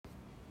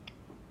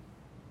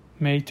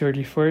May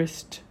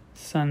 31st,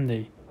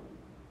 Sunday.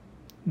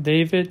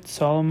 David,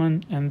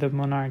 Solomon, and the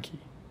monarchy.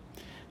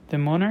 The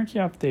monarchy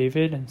of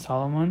David and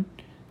Solomon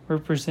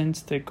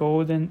represents the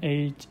golden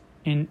age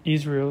in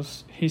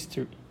Israel's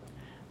history.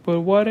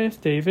 But what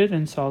if David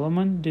and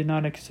Solomon did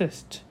not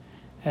exist,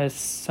 as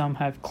some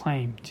have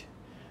claimed?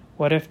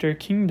 What if their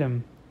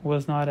kingdom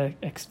was not as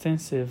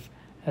extensive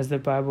as the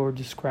Bible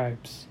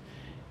describes?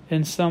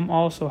 And some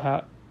also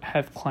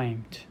have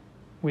claimed,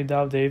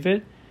 without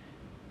David,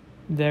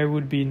 there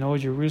would be no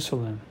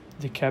Jerusalem,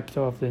 the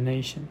capital of the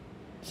nation.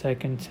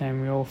 2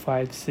 Samuel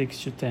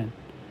 5:6-10.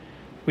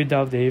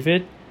 Without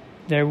David,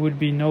 there would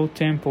be no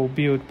temple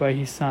built by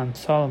his son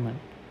Solomon.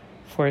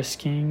 1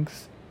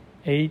 Kings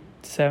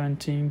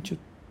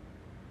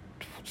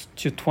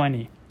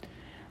 8:17-20.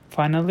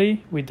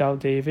 Finally, without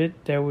David,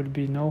 there would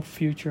be no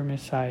future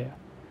Messiah.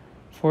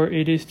 For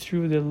it is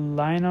through the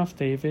line of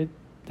David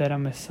that a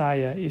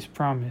Messiah is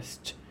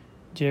promised.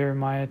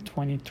 Jeremiah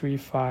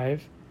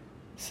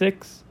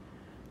 23:5-6,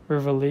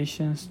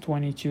 Revelations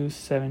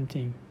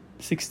 22:16.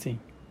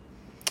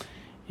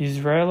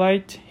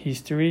 Israelite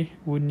history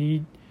would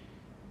need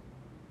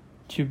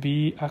to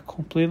be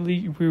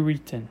completely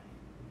rewritten.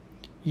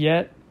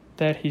 Yet,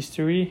 that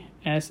history,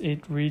 as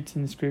it reads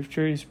in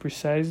Scripture, is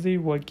precisely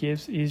what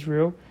gives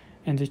Israel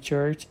and the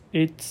Church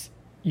its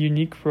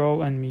unique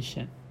role and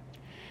mission.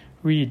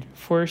 Read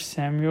 1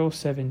 Samuel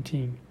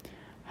 17.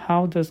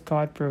 How does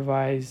God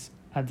provide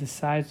a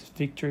decisive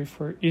victory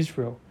for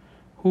Israel?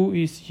 Who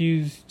is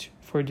used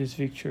for this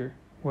victory?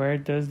 Where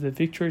does the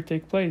victory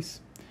take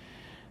place?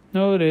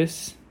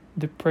 Notice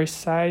the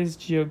precise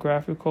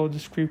geographical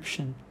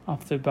description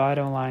of the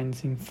battle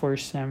lines in 1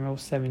 Samuel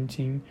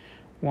 17,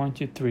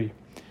 1-3.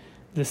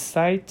 The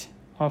site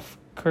of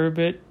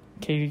Kirbet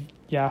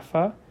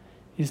Keiyafa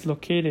is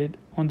located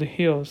on the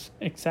hills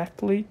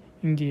exactly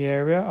in the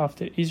area of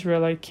the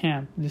Israelite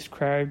camp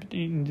described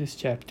in this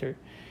chapter.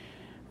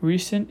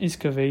 Recent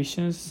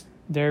excavations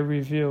there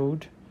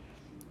revealed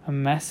a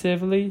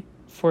massively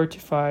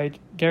fortified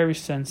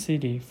garrison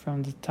city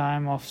from the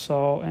time of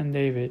Saul and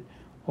David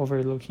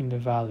overlooking the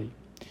valley.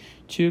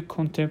 2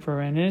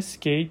 contemporaneous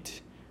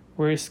gates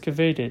were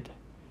excavated.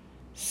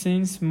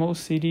 Since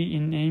most cities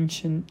in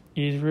ancient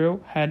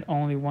Israel had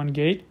only one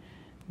gate,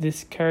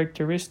 this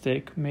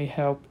characteristic may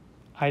help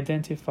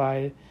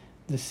identify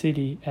the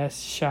city as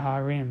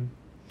Shaharim,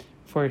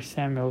 1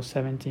 Samuel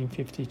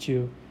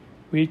 17:52,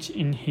 which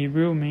in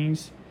Hebrew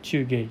means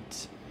 2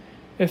 gates.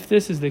 If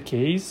this is the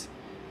case,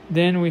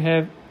 then we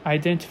have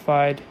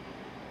identified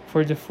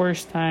for the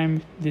first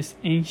time this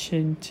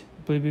ancient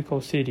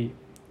biblical city.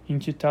 In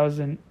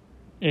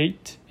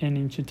 2008 and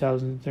in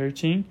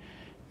 2013,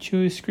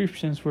 2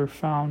 inscriptions were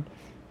found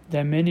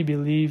that many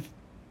believe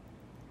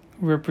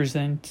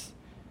represent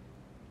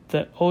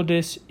the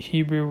oldest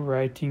Hebrew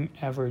writing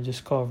ever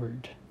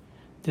discovered.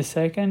 The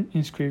second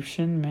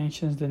inscription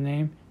mentions the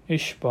name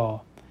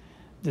Ishbal,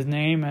 the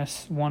name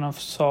as one of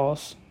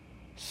Saul's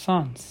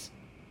sons,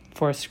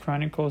 1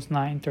 Chronicles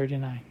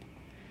 9:39.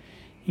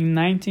 In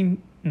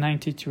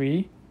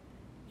 1993,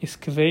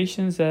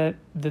 excavations at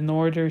the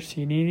northern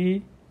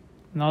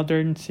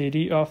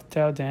city of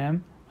Tel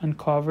Dan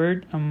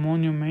uncovered a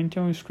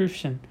monumental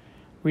inscription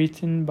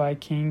written by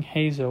King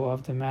Hazael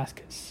of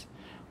Damascus,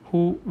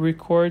 who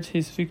records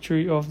his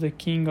victory over the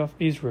king of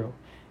Israel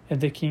and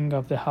the king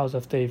of the house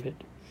of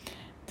David.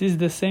 This is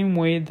the same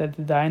way that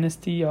the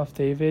dynasty of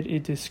David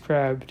is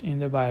described in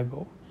the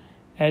Bible,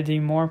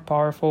 adding more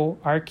powerful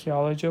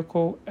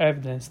archaeological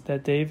evidence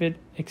that David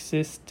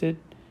existed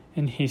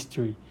in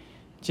history,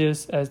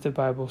 just as the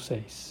Bible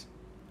says.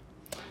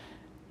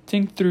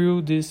 Think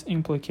through these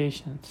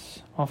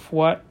implications of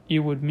what it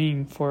would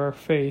mean for our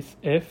faith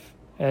if,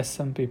 as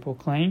some people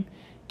claim,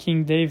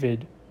 King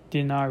David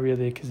did not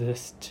really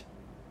exist.